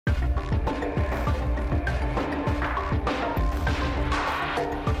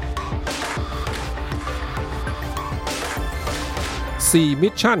4 มิ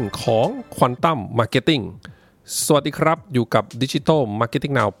ชชั่นของ Quantum Marketing สวัสดีครับอยู่กับ Digital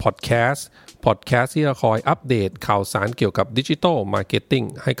Marketing Now Podcast ที่จะคอยอัปเดตข่าวสารเกี่ยวกับ Digital Marketing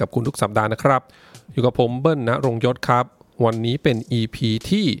ให้กับคุณทุกสัปดาห์นะครับอยู่กับผมเบิ้ลณรงค์ยศครับวันนี้เป็น EP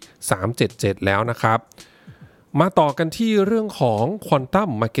ที่377แล้วนะครับมาต่อกันที่เรื่องของ Quantum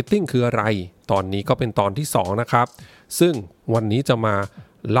Marketing คืออะไรตอนนี้ก็เป็นตอนที่2นะครับซึ่งวันนี้จะมา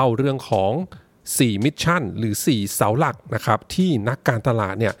เล่าเรื่องของ4 มิชชั่นหรือ4เสาหลักนะครับที่นักการตลา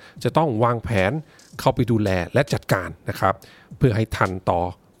ดเนี่ยจะต้องวางแผนเข้าไปดูแลและจัดการนะครับเพื่อให้ทันต่อ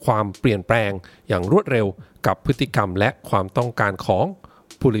ความเปลี่ยนแปลงอย่างรวดเร็วกับพฤติกรรมและความต้องการของ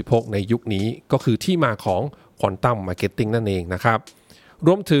ผู้บริโภคในยุคนี้ก็คือที่มาของ Quantum Marketing นั่นเองนะครับร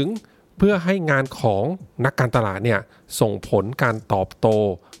วมถึงเพื่อให้งานของนักการตลาดเนี่ยส่งผลการตอบโต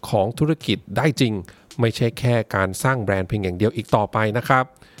ของธุรกิจได้จริงไม่ใช่แค่การสร้างแบรนด์เพียงอย่างเดียวอีกต่อไปนะครับ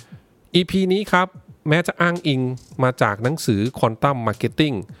EP นี้ครับแม้จะอ้างอิงมาจากหนังสือ Quantum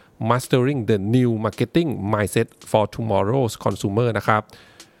Marketing Mastering the New Marketing Mindset for Tomorrow's Consumer นะครับ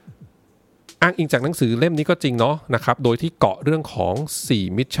อ้างอิงจากหนังสือเล่มนี้ก็จริงเนาะนะครับโดยที่เกาะเรื่องของ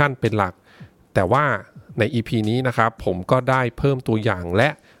4 มิชชั่นเป็นหลักแต่ว่าใน EP นี้นะครับผมก็ได้เพิ่มตัวอย่างและ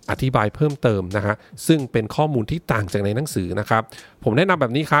อธิบายเพิ่มเติมนะฮะซึ่งเป็นข้อมูลที่ต่างจากในหนังสือนะครับผมแนะนำแบ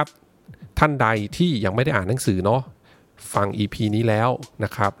บนี้ครับท่านใดที่ยังไม่ได้อ่านหนังสือเนาะฟัง EP นี้แล้วน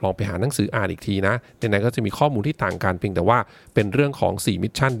ะครับลองไปหาหนังสืออ่านอีกทีนะในนั้นก็จะมีข้อมูลที่ต่างกันเพียงแต่ว่าเป็นเรื่องของ4 มิ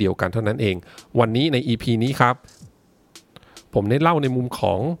ชชั่นเดียวกันเท่านั้นเองวันนี้ใน EP นี้ครับผมได้เล่าในมุมข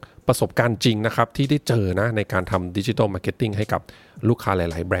องประสบการณ์จริงนะครับที่ได้เจอนะในการทำดิจิทัลมาร์เก็ตติ้งให้กับลูกค้าห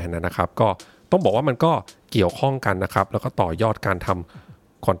ลายๆแบรนด์นะครับก็ต้องบอกว่ามันก็เกี่ยวข้องกันนะครับแล้วก็ต่อยอดการท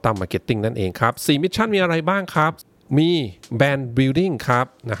ำ Quantum Marketing นั่นเองครับ4 มิชชั่นมีอะไรบ้างครับมี Brand Building ครับ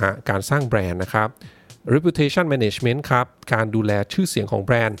นะฮะการสร้างแบรนด์นะครับReputation Management ครับการดูแลชื่อเสียงของแบ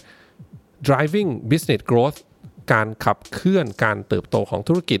รนด์ Driving Business Growth การขับเคลื่อนการเติบโตของ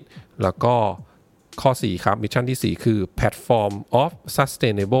ธุรกิจแล้วก็ข้อ4ครับมิชชั่นที่4คือ Platform of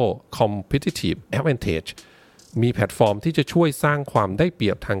Sustainable Competitive Advantage มีแพลตฟอร์มที่จะช่วยสร้างความได้เปรี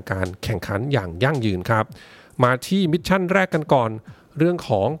ยบทางการแข่งขันอย่างยั่งยืนครับมาที่มิชชั่นแรกกันก่อนเรื่องข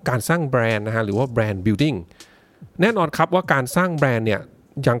องการสร้างแบรนด์นะฮะหรือว่า Brand Building แน่นอนครับว่าการสร้างแบรนด์เนี่ย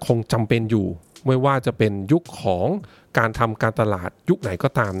ยังคงจำเป็นอยู่ไม่ว่าจะเป็นยุคของการทำการตลาดยุคไหนก็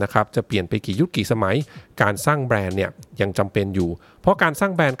ตามนะครับจะเปลี่ยนไปกี่ยุคกี่สมัยการสร้างแบรนด์เนี่ยยังจำเป็นอยู่เพราะการสร้า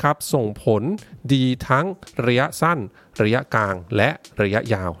งแบรนด์ครับส่งผลดีทั้งระยะสั้นระยะกลางและระยะ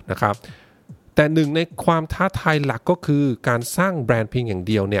ยาวนะครับแต่หนึ่งในความท้าทายหลักก็คือการสร้างแบรนด์เพียงอย่าง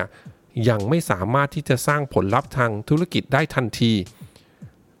เดียวเนี่ยยังไม่สามารถที่จะสร้างผลลัพธ์ทางธุรกิจได้ทันที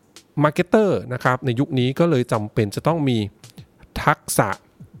มาร์เก็ตเตอร์นะครับในยุคนี้ก็เลยจำเป็นจะต้องมีทักษะ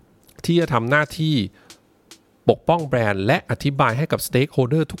ที่จะทำหน้าที่ปกป้องแบรนด์และอธิบายให้กับสเต็กโฮล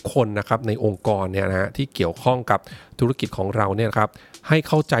เดอร์ทุกคนนะครับในองค์กรเนี่ยนะฮะที่เกี่ยวข้องกับธุรกิจของเราเนี่ยครับให้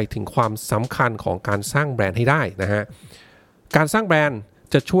เข้าใจถึงความสำคัญของการสร้างแบรนด์ให้ได้นะฮะการสร้างแบรนด์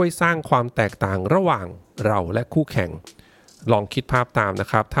จะช่วยสร้างความแตกต่างระหว่างเราและคู่แข่งลองคิดภาพตามนะ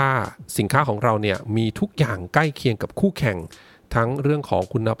ครับถ้าสินค้าของเราเนี่ยมีทุกอย่างใกล้เคียงกับคู่แข่งทั้งเรื่องของ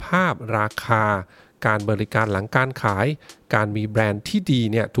คุณภาพราคาการบริการหลังการขายการมีแบรนด์ที่ดี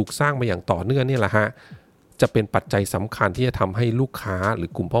เนี่ยถูกสร้างมาอย่างต่อเนื่องนี่แหละฮะจะเป็นปัจจัยสำคัญที่จะทำให้ลูกค้าหรือ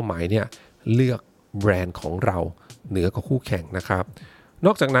กลุ่มเป้าหมายเนี่ยเลือกแบรนด์ของเราเหนือกว่าคู่แข่งนะครับน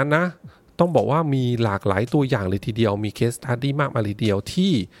อกจากนั้นนะต้องบอกว่ามีหลากหลายตัวอย่างเลยทีเดียวมีเคสสตั๊ดดี้มากมายเลยทีเดียว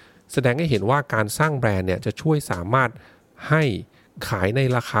ที่แสดงให้เห็นว่าการสร้างแบรนด์เนี่ยจะช่วยสามารถให้ขายใน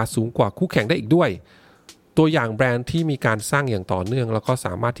ราคาสูงกว่าคู่แข่งได้อีกด้วยตัวอย่างแบรนด์ที่มีการสร้างอย่างต่อเนื่องแล้วก็ส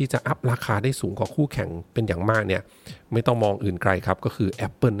ามารถที่จะอัพราคาได้สูงกว่าคู่แข่งเป็นอย่างมากเนี่ยไม่ต้องมองอื่นไกลครับก็คือ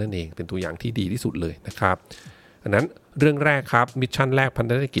Apple นั่นเองเป็นตัวอย่างที่ดีที่สุดเลยนะครับอันนั้นเรื่องแรกครับมิชชั่นแรกพัน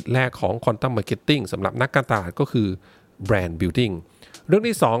ธกิจแรกของ Quantum Marketing สำหรับนักการตลาดก็คือ Brand Building เรื่อง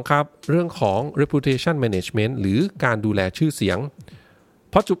ที่2ครับเรื่องของ Reputation Management หรือการดูแลชื่อเสียง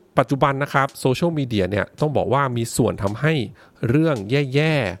เพราะปัจจุบันนะครับโซเชียลมีเดียเนี่ยต้องบอกว่ามีส่วนทำให้เรื่องแ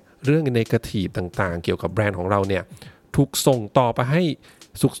ย่เรื่องเนกาทีฟต่างๆเกี่ยวกับแบรนด์ของเราเนี่ยถูกส่งต่อไป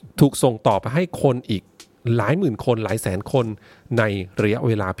ให้คนอีกหลายหมื่นคนหลายแสนคนในระยะเ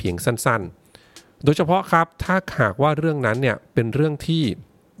วลาเพียงสั้นๆโดยเฉพาะครับถ้าหากว่าเรื่องนั้นเนี่ยเป็นเรื่องที่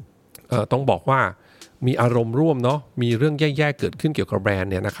ต้องบอกว่ามีอารมณ์ร่วมเนาะมีเรื่องแย่ๆเกิดขึ้นเกี่ยวกับแบรน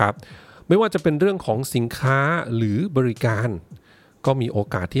ด์เนี่ยนะครับไม่ว่าจะเป็นเรื่องของสินค้าหรือบริการก็มีโอ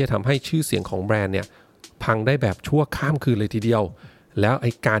กาสที่จะทำให้ชื่อเสียงของแบรนด์เนี่ยพังได้แบบชั่วข้ามคืนเลยทีเดียวแล้วไ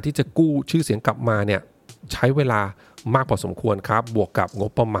อ้การที่จะกู้ชื่อเสียงกลับมาเนี่ยใช้เวลามากพอสมควรครับบวกกับง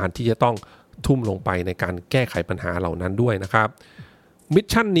บประมาณที่จะต้องทุ่มลงไปในการแก้ไขปัญหาเหล่านั้นด้วยนะครับมิช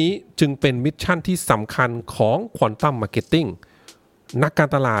ชั่นนี้จึงเป็นมิชชั่นที่สำคัญของ Quantum Marketing นักการ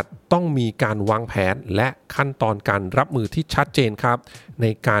ตลาดต้องมีการวางแผนและขั้นตอนการรับมือที่ชัดเจนครับใน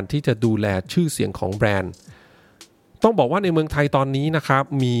การที่จะดูแลชื่อเสียงของแบรนด์ต้องบอกว่าในเมืองไทยตอนนี้นะครับ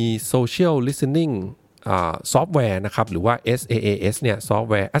มี Social Listening ซอฟต์แวร์นะครับหรือว่า SaaS เนี่ย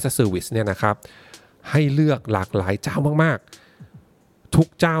Software as a Service เนี่ยนะครับให้เลือกหลากหลายเจ้ามากๆทุก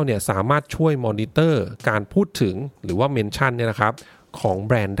เจ้าเนี่ยสามารถช่วยมอนิเตอร์การพูดถึงหรือว่าเมนชั่นเนี่ยนะครับของแ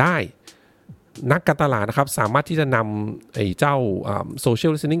บรนด์ได้นักการตลาดนะครับสามารถที่จะนำไอ้เจ้า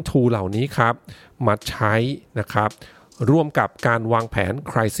social listening tool เหล่านี้ครับมาใช้นะครับร่วมกับการวางแผน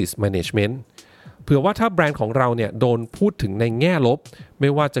crisis management เผื่อว่าถ้าแบรนด์ของเราเนี่ยโดนพูดถึงในแง่ลบไม่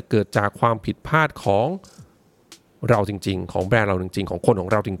ว่าจะเกิดจากความผิดพลาดของเราจริงๆของแบรนด์เราจริงๆของคนของ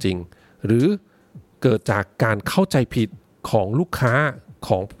เราจริงๆหรือเกิดจากการเข้าใจผิดของลูกค้าข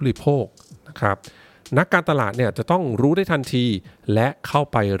องผู้บริโภคนะครับนักการตลาดเนี่ยจะต้องรู้ได้ทันทีและเข้า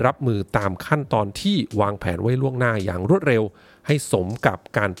ไปรับมือตามขั้นตอนที่วางแผนไว้ล่วงหน้าอย่างรวดเร็วให้สมกับ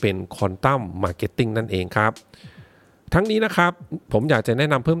การเป็นควอนตัมมาร์เก็ตติ้งนั่นเองครับทั้งนี้นะครับผมอยากจะแนะ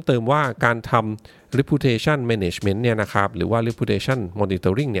นำเพิ่มเติมว่าการทำ reputation management เนี่ยนะครับหรือว่า reputation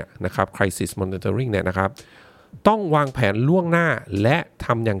monitoring เนี่ยนะครับ crisis monitoring เนี่ยนะครับต้องวางแผนล่วงหน้าและท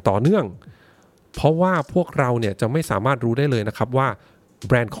ำอย่างต่อเนื่องเพราะว่าพวกเราเนี่ยจะไม่สามารถรู้ได้เลยนะครับว่าแ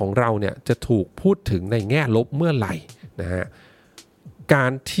บรนด์ของเราเนี่ยจะถูกพูดถึงในแง่ลบเมื่อไหร่นะฮะกา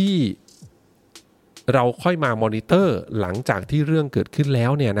รที่เราค่อยมามอนิเตอร์หลังจากที่เรื่องเกิดขึ้นแล้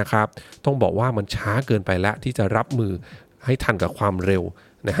วเนี่ยนะครับต้องบอกว่ามันช้าเกินไปแล้วที่จะรับมือให้ทันกับความเร็ว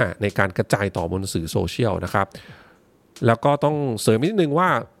นะฮะในการกระจายต่อบนสื่อโซเชียลนะครับแล้วก็ต้องเสริมนิดนึงว่า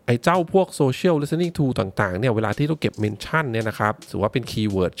ไอ้เจ้าพวก social listening tool ต่างๆเนี่ยเวลาที่เราเก็บเมนชั่นเนี่ยนะครับถือว่าเป็นคีย์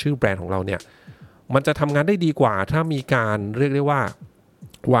เวิร์ดชื่อแบรนด์ของเราเนี่ยมันจะทำงานได้ดีกว่าถ้ามีการเรียกได้ว่า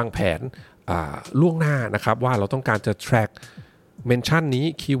วางแผนล่วงหน้านะครับว่าเราต้องการจะ track เมนชั่นนี้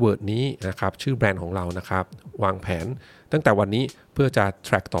คีย์เวิร์ดนี้นะครับชื่อแบรนด์ของเรานะครับวางแผนตั้งแต่วันนี้เพื่อจะ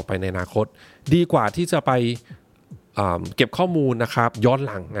track ต่อไปในอนาคตดีกว่าที่จะไปเก็บข้อมูลนะครับย้อน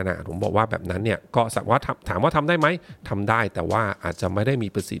หลังนะผมบอกว่าแบบนั้นเนี่ยก็สามารถถามว่าทำได้ไหมทำได้แต่ว่าอาจจะไม่ได้มี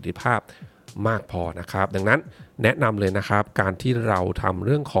ประสิทธิภาพมากพอนะครับดังนั้นแนะนำเลยนะครับการที่เราทำเ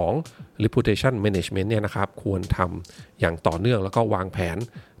รื่องของ reputation management เนี่ยนะครับควรทำอย่างต่อเนื่องแล้วก็วางแผน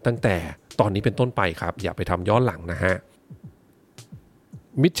ตั้งแต่ตอนนี้เป็นต้นไปครับอย่าไปทำย้อนหลังนะฮะ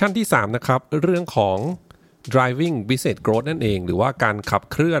มิชชั่นที่3นะครับเรื่องของ driving business growth นั่นเองหรือว่าการขับ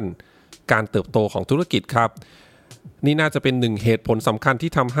เคลื่อนการเติบโตของธุรกิจครับนี่น่าจะเป็นหนึ่งเหตุผลสำคัญ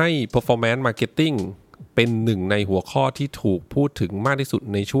ที่ทำให้ performance marketing เป็นหนึ่งในหัวข้อที่ถูกพูดถึงมากที่สุด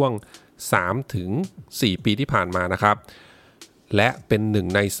ในช่วง 3-4 ปีที่ผ่านมานะครับและเป็นหนึ่ง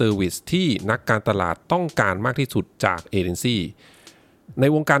ในเซอร์วิสที่นักการตลาดต้องการมากที่สุดจากเอเจนซี่ใน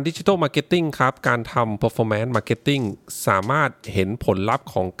วงการดิจิทัลมาร์เก็ตติ้งครับการทำ performance marketing สามารถเห็นผลลัพธ์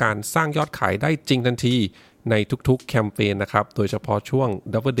ของการสร้างยอดขายได้จริงทันทีในทุกๆแคมเปญนะครับโดยเฉพาะช่วง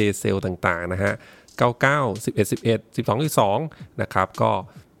Double Day Sale ต่างๆนะฮะ99 11 11 12 12นะครับก็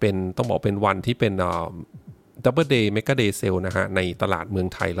เป็นต้องบอกเป็นวันที่เป็นDouble Day Mega Day Sale นะฮะในตลาดเมือง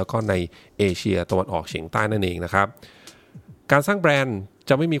ไทยแล้วก็ในเอเชียตะวันออกเฉียงใต้นั่นเองนะครับการสร้างแบรนด์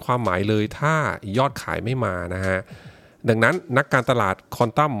จะไม่มีความหมายเลยถ้ายอดขายไม่มานะฮะดังนั้นนักการตลาด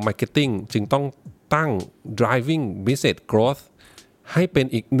Quantum Marketing จึงต้องตั้ง Driving Business Growth ให้เป็น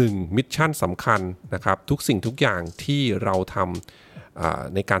อีกหนึ่งมิชชั่นสำคัญนะครับทุกสิ่งทุกอย่างที่เราท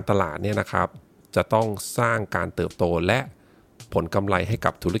ำในการตลาดเนี่ยนะครับจะต้องสร้างการเติบโตและผลกำไรให้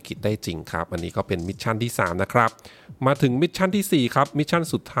กับธุรกิจได้จริงครับอันนี้ก็เป็นมิชชั่นที่3นะครับมาถึงมิชชั่นที่4ครับมิชชั่น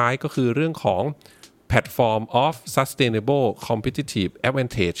สุดท้ายก็คือเรื่องของ Platform of Sustainable Competitive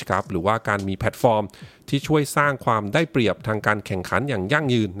Advantage ครับหรือว่าการมีแพลตฟอร์มที่ช่วยสร้างความได้เปรียบทางการแข่งขันอย่างยั่ง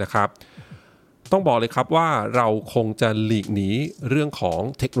ยืนนะครับต้องบอกเลยครับว่าเราคงจะหลีกหนีเรื่องของ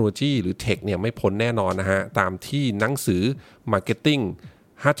เทคโนโลยีหรือเทคเนี่ยไม่พ้นแน่นอนนะฮะตามที่หนังสือ Marketing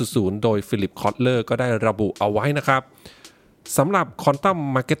 5.0 โดยฟิลิป คอตเลอร์ก็ได้ระบุเอาไว้นะครับสำหรับ Quantum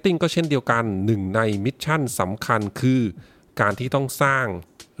Marketing ก็เช่นเดียวกันหนึ่งในมิชชั่นสำคัญคือการที่ต้องสร้าง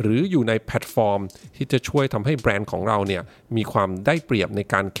หรืออยู่ในแพลตฟอร์มที่จะช่วยทำให้แบรนด์ของเราเนี่ยมีความได้เปรียบใน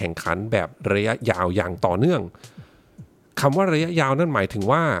การแข่งขันแบบระยะยาวอย่างต่อเนื่องคำว่าระยะยาวนั่นหมายถึง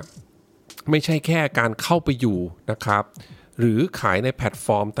ว่าไม่ใช่แค่การเข้าไปอยู่นะครับหรือขายในแพลตฟ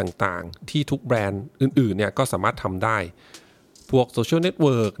อร์มต่างๆที่ทุกแบรนด์อื่นๆเนี่ยก็สามารถทำได้พวกโซเชียลเน็ตเ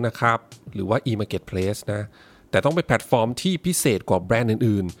วิร์กนะครับหรือว่า e-marketplace นะแต่ต้องเป็นแพลตฟอร์มที่พิเศษกว่าแบรนด์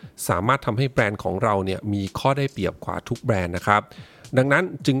อื่นๆสามารถทำให้แบรนด์ของเราเนี่ยมีข้อได้เปรียบกว่าทุกแบรนด์นะครับดังนั้น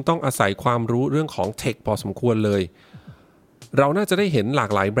จึงต้องอาศัยความรู้เรื่องของเทคพอสมควรเลยเราน่าจะได้เห็นหลา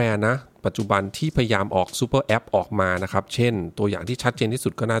กหลายแบรนด์นะปัจจุบันที่พยายามออกซูเปอร์แอปออกมานะครับเช่นตัวอย่างที่ชัดเจนที่สุ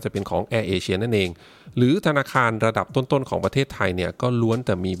ดก็น่าจะเป็นของ Air Asia นั่นเองหรือธนาคารระดับต้นๆของประเทศไทยเนี่ยก็ล้วนแ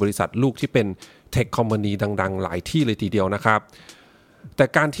ต่มีบริษัทลูกที่เป็นเทคคอมพานีดังๆหลายที่เลยทีเดียวนะครับ แต่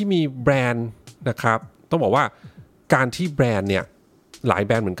การที่มีแบรนด์นะครับต้องบอกว่าการที่แบรนด์เนี่ยหลายแบ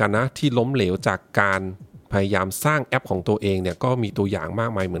รนด์เหมือนกันนะที่ล้มเหลวจากการพยายามสร้างแอปของตัวเองเนี่ยก็มีตัวอย่างมา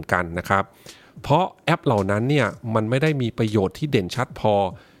กมายเหมือนกันนะครับเพราะแอปเหล่านั้นเนี่ยมันไม่ได้มีประโยชน์ที่เด่นชัดพอ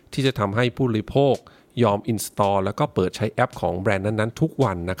ที่จะทำให้ผู้บริโภคยอม install แล้วก็เปิดใช้แอปของแบรนด์นั้นๆทุก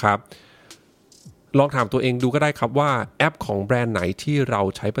วันนะครับลองถามตัวเองดูก็ได้ครับว่าแอปของแบรนด์ไหนที่เรา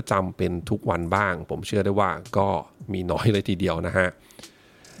ใช้ประจำเป็นทุกวันบ้างผมเชื่อได้ว่าก็มีน้อยเลยทีเดียวนะฮะ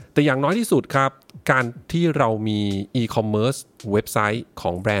แต่อย่างน้อยที่สุดครับการที่เรามี e-commerce เว็บไซต์ขอ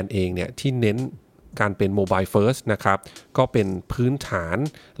งแบรนด์เองเนี่ยที่เน้นการเป็น mobile first นะครับก็เป็นพื้นฐาน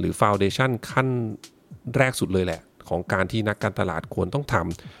หรือ foundation ขั้นแรกสุดเลยแหละของการที่นักการตลาดควรต้องท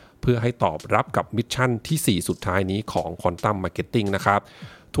ำเพื่อให้ตอบรับกับมิชชั่นที่4สุดท้ายนี้ของ Quantum Marketing นะครับ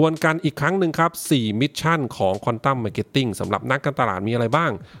ทวนกันอีกครั้งหนึ่งครับ4มิชชั่นของ Quantum Marketing สำหรับนักการตลาดมีอะไรบ้า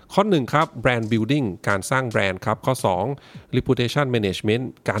งข้อ1ครับ Brand Building การสร้างแบรนด์ครับข้อ2 Reputation Management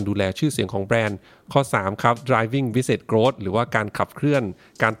การดูแลชื่อเสียงของแบรนด์ข้อ3ครับ Driving Business Growth หรือว่าการขับเคลื่อน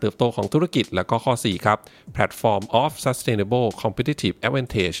การเติบโตของธุรกิจแล้วก็ข้อ4ครับ Platform of Sustainable Competitive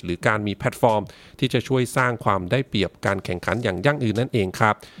Advantage หรือการมีแพลตฟอร์มที่จะช่วยสร้างความได้เปรียบการแข่งขันอย่างยั่งยืนนั่นเองค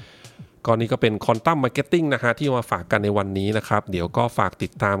รับก่อนนี้ก็เป็น Quantum Marketing นะฮะที่มาฝากกันในวันนี้นะครับเดี๋ยวก็ฝากติ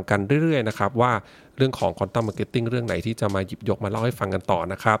ดตามกันเรื่อยๆนะครับว่าเรื่องของ Quantum Marketing เรื่องไหนที่จะมาหยิบยกมาเล่าให้ฟังกันต่อ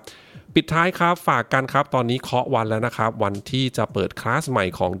นะครับปิดท้ายครับฝากกันครับตอนนี้เคาะวันแล้วนะครับวันที่จะเปิดคลาสใหม่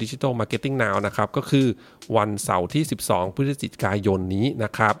ของ Digital Marketing Now นะครับก็คือวันเสาร์ที่12พฤศจิกายนนี้น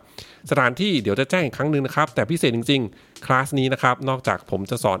ะครับสถานที่เดี๋ยวจะแจ้งอีกครั้งนึงนะครับแต่พิเศษจริงๆคลาสนี้นะครับนอกจากผม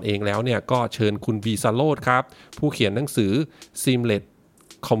จะสอนเองแล้วเนี่ยก็เชิญคุณบีซาโรจน์ครับผู้เขียนหนังสือ Seamless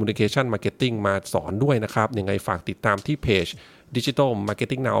Communication Marketing มาสอนด้วยนะครับยังไงฝากติดตามที่เพจ Digital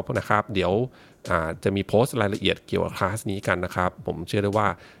Marketing Now นะครับเดี๋ยวจะมีโพสต์รายละเอียดเกี่ยวกับคลาสนี้กันนะครับผมเชื่อได้ว่า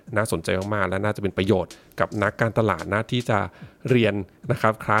น่าสนใจมากๆและน่าจะเป็นประโยชน์กับนักการตลาดนะที่จะเรียนนะครั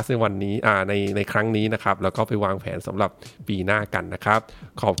บคลาสในวันนี้ในครั้งนี้นะครับแล้วก็ไปวางแผนสำหรับปีหน้ากันนะครับ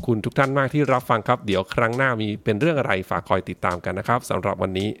ขอบคุณทุกท่านมากที่รับฟังครับเดี๋ยวครั้งหน้ามีเป็นเรื่องอะไรฝากคอยติดตามกันนะครับสำหรับวั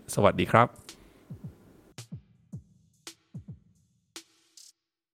นนี้สวัสดีครับ